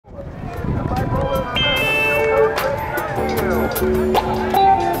Alright,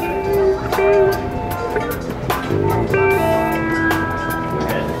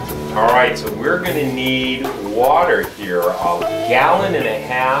 so we're going to need water here, 1.5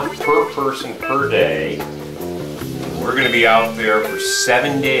 gallons per person per day. We're going to be out there for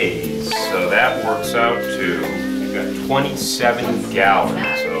 7 days, so that works out to, we've got 27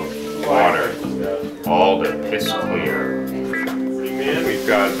 gallons of water, all to piss clear. We've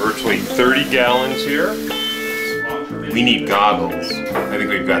got virtually 30 gallons here. We need goggles. I think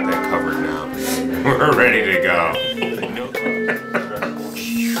we've got that covered now. We're ready to go.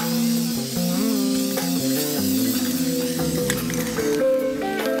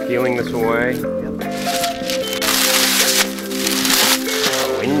 Peeling this away.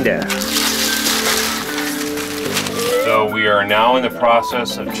 Window. So we are now in the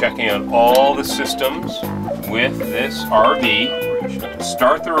process of checking out all the systems with this RV.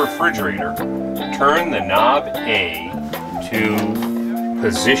 Start the refrigerator. Turn the knob A to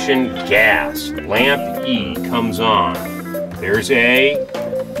position gas. Lamp E comes on. There's A.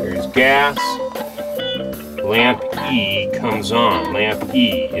 There's gas. Lamp E comes on. Lamp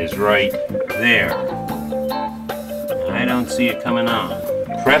E is right there. I don't see it coming on.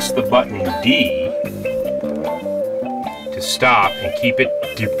 Press the button D to stop and keep it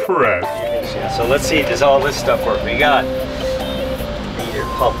depressed. So let's see, does all this stuff work? We got meter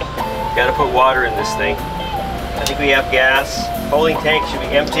pump. Got to put water in this thing. I think we have gas. Holding tank should be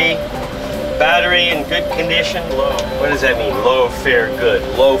empty. Battery in good condition. Low. What does that mean? Low, fair, good.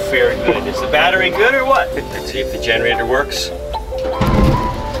 Low, fair, good. Is the battery good or what? Let's see if the generator works.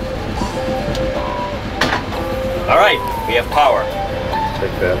 All right, we have power.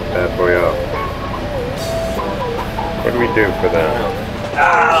 Check that bad boy out. What do we do for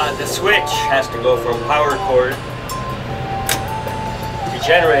that? The switch has to go from power cord to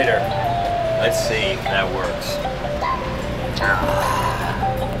generator. Let's see if that works.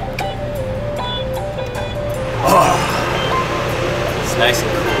 Oh, it's nice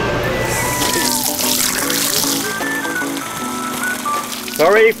and cool. It's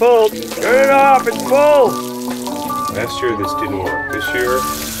already full. Turn it off, it's full. Last year this didn't work. This year,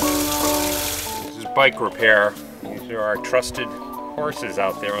 this is bike repair. These are our trusted horses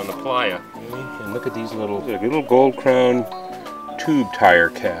out there on the playa. And look at these little gold crown tube tire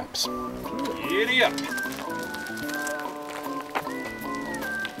caps. Giddy up.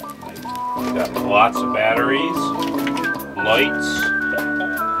 We've got lots of batteries, lights,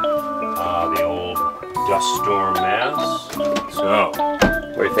 the old dust storm mask. So,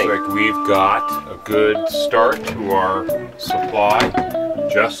 looks like we've got a good start to our supply.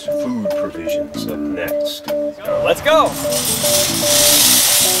 Just food provisions up next. So let's go!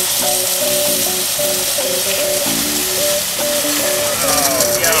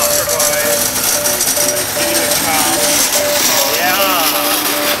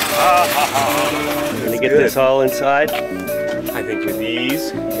 Gonna get this all inside. I think with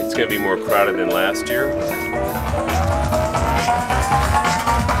these, it's gonna be more crowded than last year.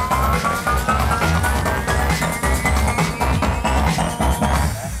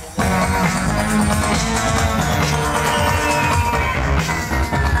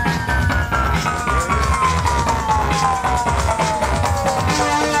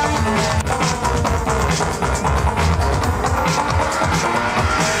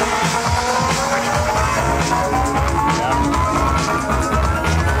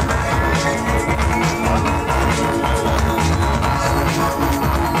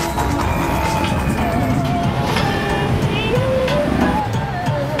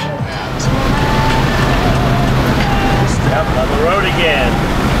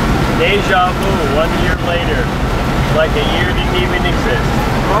 Deja vu, 1 year later. Like a year didn't even exist.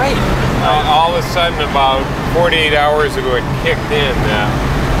 Right. All of a sudden, about 48 hours ago, it kicked in.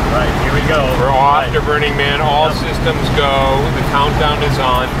 Right, here we go. We're off to Burningman. All systems go. The countdown is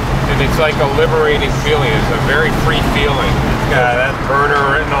on. And it's like a liberating feeling. It's a very free feeling. It's got that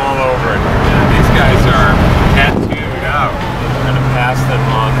burner written all over it. Yeah, these guys are tattooed out. I'm going to pass them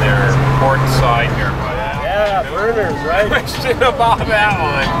on their port side here. Yeah, burners, right? Question about that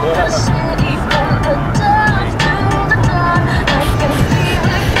one.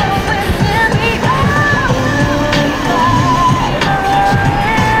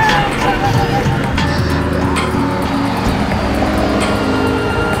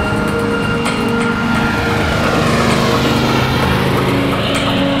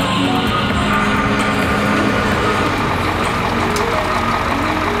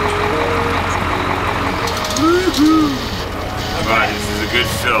 This is a good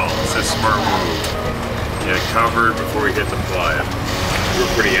fill. It's a smart move. Get it covered before we hit the playa.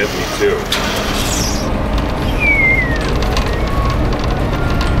 We're pretty empty too.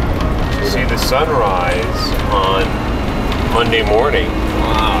 see the sunrise on Monday morning.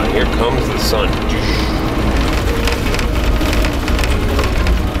 Wow, here comes the sun.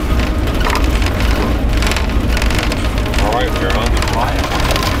 Alright, we're on the flight.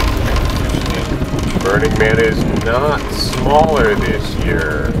 Burningman is not smaller this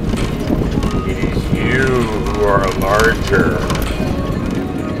year. It is you who are larger.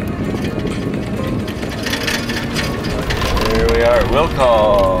 Here we are, will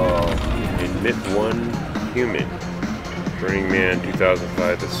call. Admit one human. Burningman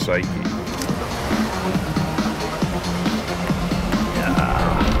 2005, the Psyche.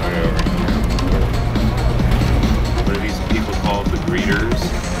 What are these people called? The greeters?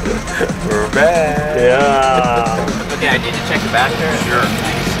 We're back! Yeah! Okay, I need to check the back there. Sure.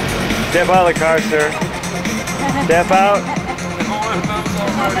 Step out of the car, sir. Step out.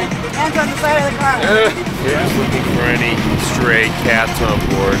 Hands on the side of the car. We're just looking for any stray cats on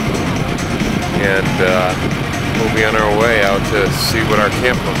board. And we'll be on our way out to see what our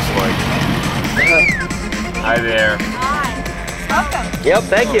camp looks like. Hi there. Hi. Welcome. Yep,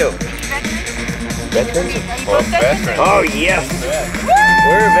 thank you. Veterans? Oh, veterans. Oh, yes.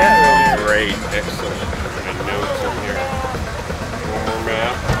 We're veterans. Great, excellent. And notes in here. One more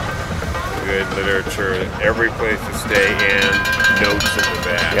map. Good literature. Every place to stay and notes in the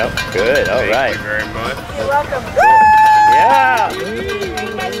back. Yep, good. All right. Thank you very much. You're welcome. Yeah.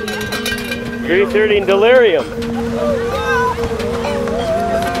 3:30 in delirium.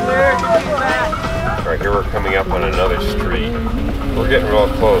 Alright, here we're coming up on another street. We're getting real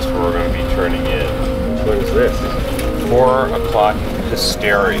close where we're going to be turning in. What is this? 4 o'clock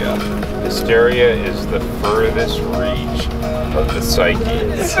Hysteria. Hysteria is the furthest reach of the Psyche.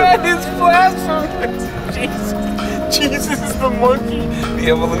 That is blasphemous! Jesus is the monkey, the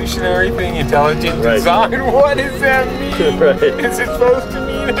evolutionary thing, intelligent design. What does that mean? Right. Is it supposed to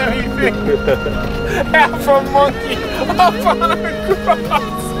mean anything? Half a monkey up on a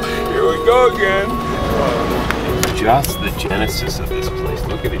cross. Here we go again. Just the genesis of this place.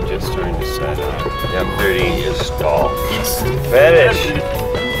 Look at it just starting to set up. Yep, 13 is stall. East. Fetish.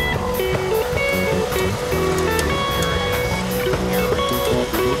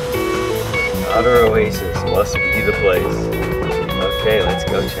 Outer Oasis must be the place. Okay, let's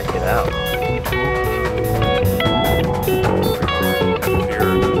go check it out.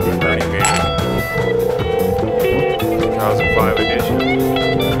 Here, Burningman 2005 edition.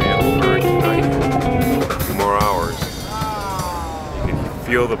 Man, burn tonight. 2 more hours. You can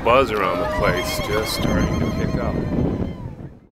feel the buzz around the place just starting